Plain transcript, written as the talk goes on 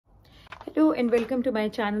Hello and welcome to my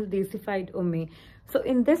channel Desified Ummi. So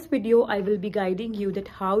in this video, I will be guiding you that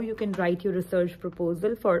how you can write your research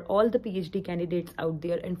proposal for all the PhD candidates out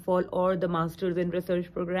there and for all the masters in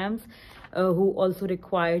research programs who also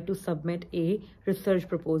require to submit a research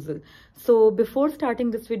proposal. So before starting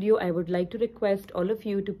this video, I would like to request all of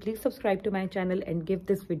you to please subscribe to my channel and give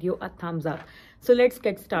this video a thumbs up. So let's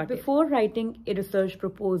get started. Before writing a research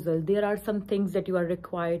proposal, there are some things that you are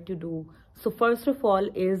required to do. So first of all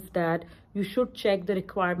is that you should check the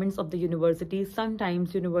requirements of the university.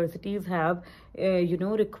 Sometimes universities have,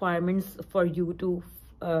 requirements for you to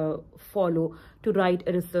follow to write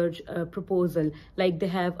a research proposal. Like they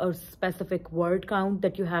have a specific word count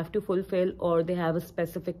that you have to fulfill, or they have a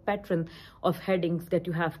specific pattern of headings that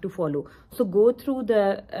you have to follow. So go through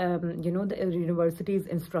the, the university's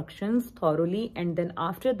instructions thoroughly, and then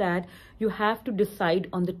after that, you have to decide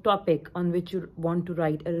on the topic on which you want to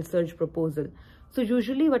write a research proposal. So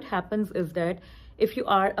usually what happens is that if you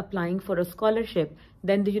are applying for a scholarship,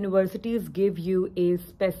 then the universities give you a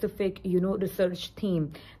specific, research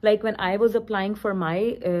theme. Like when I was applying for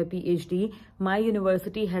my PhD, my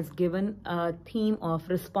university has given a theme of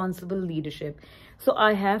responsible leadership. So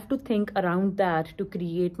I have to think around that to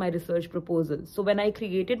create my research proposal. So when I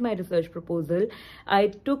created my research proposal, I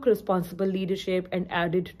took responsible leadership and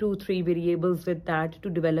added 2-3 variables with that to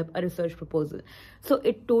develop a research proposal. So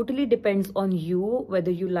it totally depends on you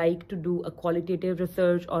whether you like to do a qualitative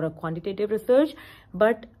research or a quantitative research.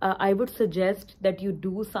 But I would suggest that you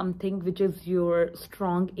do something which is your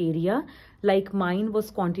strong area. Like mine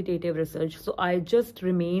was quantitative research. So I just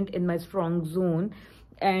remained in my strong zone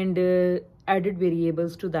and added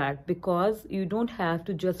variables to that, because you don't have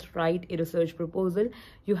to just write a research proposal,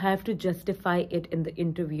 you have to justify it in the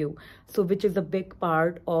interview. So which is a big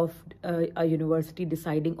part of a university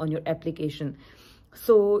deciding on your application.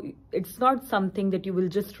 So it's not something that you will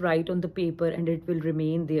just write on the paper and it will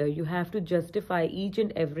remain there. You have to justify each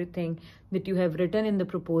and everything that you have written in the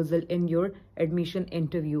proposal in your admission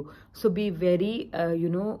interview. So be very,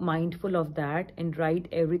 mindful of that and write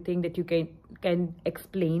everything that you can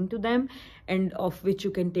explain to them and of which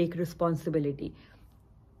you can take responsibility.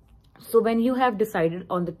 So when you have decided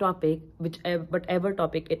on the topic, whatever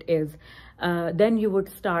topic it is, then you would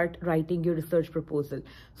start writing your research proposal.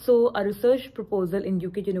 So a research proposal in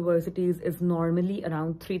UK universities is normally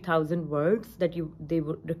around 3,000 words that they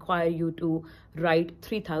would require you to write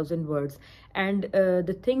 3,000 words. And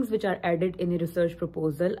the things which are added in a research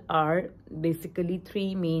proposal are basically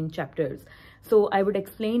 3 main chapters. So I would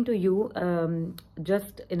explain to you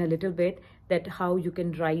just in a little bit that how you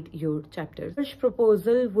can write your chapters. Research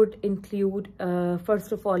proposal would include,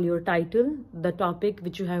 first of all, your title, the topic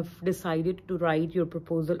which you have decided to write your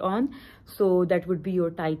proposal on. So that would be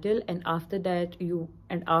your title, and after that you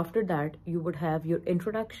would have your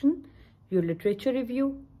introduction, your literature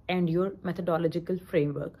review, and your methodological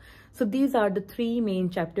framework. So these are the 3 main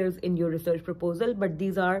chapters in your research proposal, but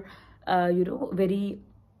these are, very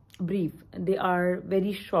brief. They are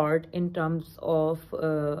very short in terms of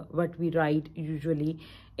what we write usually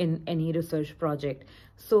in any research project.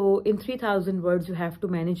 So in 3,000 words, you have to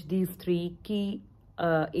manage these 3 key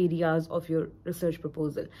areas of your research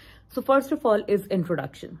proposal. So first of all is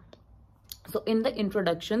introduction. So in the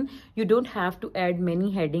introduction, you don't have to add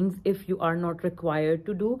many headings if you are not required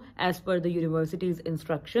to do as per the university's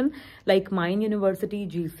instruction. Like mine university,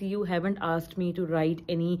 GCU, haven't asked me to write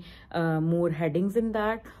any more headings in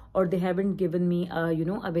that, or they haven't given me a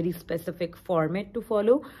very specific format to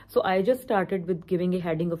follow. So I just started with giving a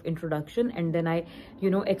heading of introduction, and then I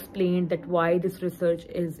explained that why this research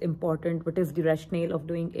is important, what is the rationale of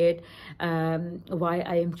doing it, why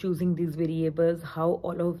I am choosing these variables, how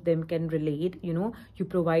all of them can relate. You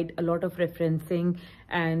provide a lot of referencing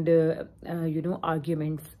and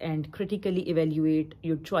arguments, and critically evaluate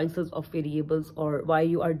your choices of variables or why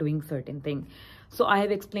you are doing certain thing. So I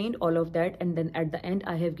have explained all of that, and then at the end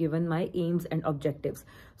I have given my aims and objectives.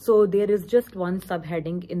 So there is just one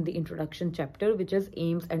subheading in the introduction chapter, which is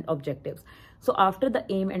aims and objectives. So after the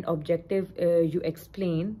aim and objective you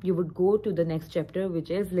explain, you would go to the next chapter, which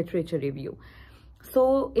is literature review.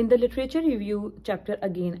 So in the literature review chapter,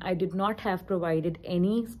 again, I did not have provided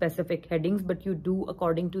any specific headings, but you do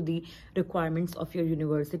according to the requirements of your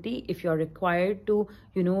university. If you are required to,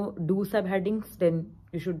 do subheadings, then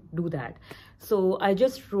you should do that. So I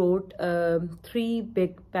just wrote 3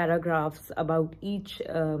 big paragraphs about each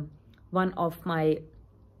one of my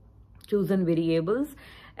chosen variables.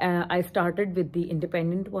 I started with the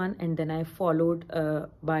independent one, and then I followed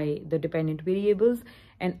by the dependent variables.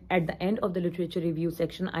 And at the end of the literature review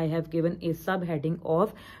section, I have given a subheading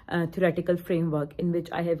of theoretical framework, in which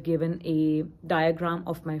I have given a diagram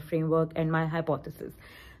of my framework and my hypothesis.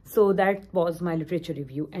 So that was my literature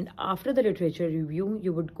review. And after the literature review,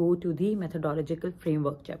 you would go to the methodological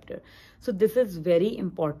framework chapter. So this is very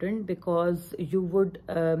important, because you would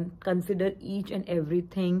consider each and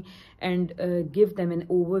everything and give them an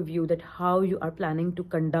overview that how you are planning to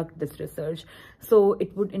conduct this research. So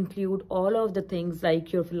it would include all of the things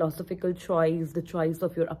like your philosophical choice, the choice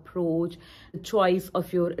of your approach, the choice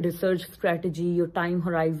of your research strategy, your time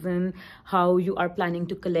horizon, how you are planning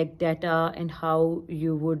to collect data and how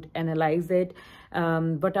you would analyze it,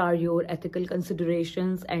 what are your ethical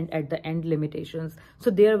considerations, and at the end, limitations. So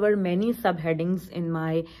there were many subheadings in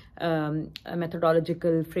my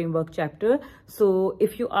methodological framework chapter. So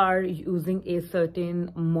if you are using a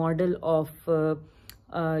certain model of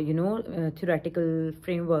theoretical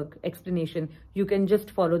framework explanation, you can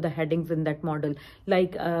just follow the headings in that model.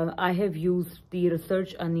 Like I have used the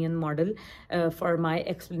research onion model for my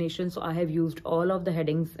explanation. So I have used all of the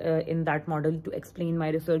headings in that model to explain my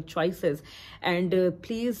research choices. And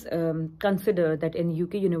please consider that in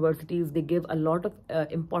UK universities, they give a lot of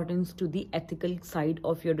importance to the ethical side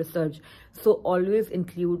of your research. So always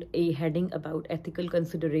include a heading about ethical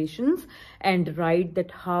considerations and write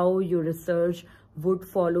that how your research would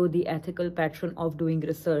follow the ethical pattern of doing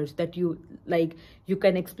research. That you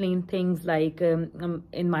can explain things like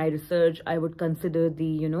in my research, I would consider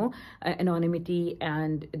the anonymity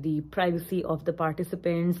and the privacy of the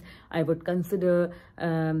participants. I would consider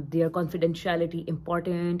their confidentiality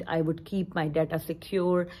important. I would keep my data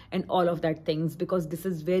secure and all of that things, because this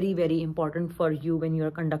is very, very important for you when you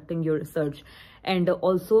are conducting your research. And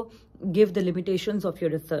also give the limitations of your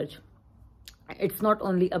research. It's not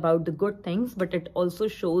only about the good things, but it also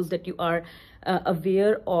shows that you are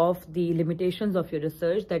aware of the limitations of your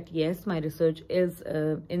research, that yes, my research is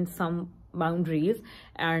in some boundaries,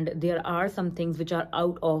 and there are some things which are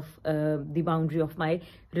out of the boundary of my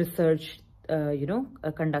research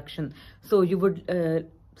conduction. So you would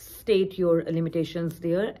state your limitations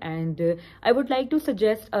there. And I would like to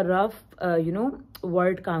suggest a rough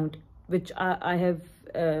word count which I have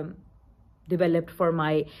developed for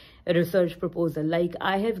my research proposal. Like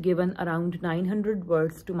I have given around 900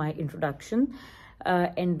 words to my introduction,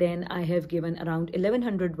 and then I have given around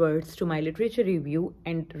 1100 words to my literature review,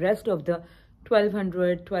 and rest of the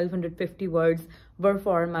 1250 words were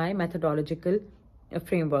for my methodological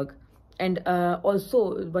framework. And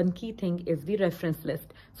also one key thing is the reference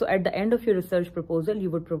list. So at the end of your research proposal, you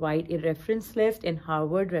would provide a reference list in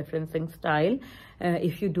Harvard referencing style.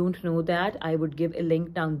 If you don't know that, I would give a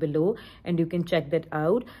link down below and you can check that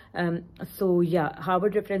out. So yeah,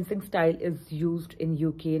 Harvard referencing style is used in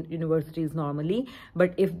UK universities normally,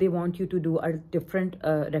 but if they want you to do a different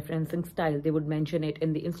referencing style, they would mention it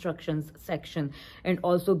in the instructions section and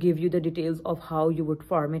also give you the details of how you would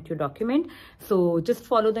format your document. So just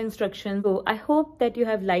follow the instructions. So I hope that you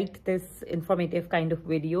have liked this informative kind of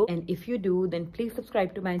video, and if you do, then please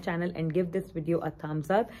subscribe to my channel and give this video a thumbs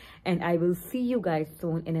up, and I will see you guys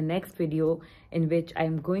soon in the next video in which I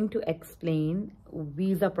am going to explain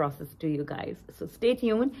visa process to you guys. So stay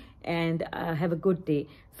tuned and have a good day.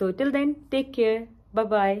 So till then, take care. Bye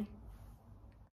bye.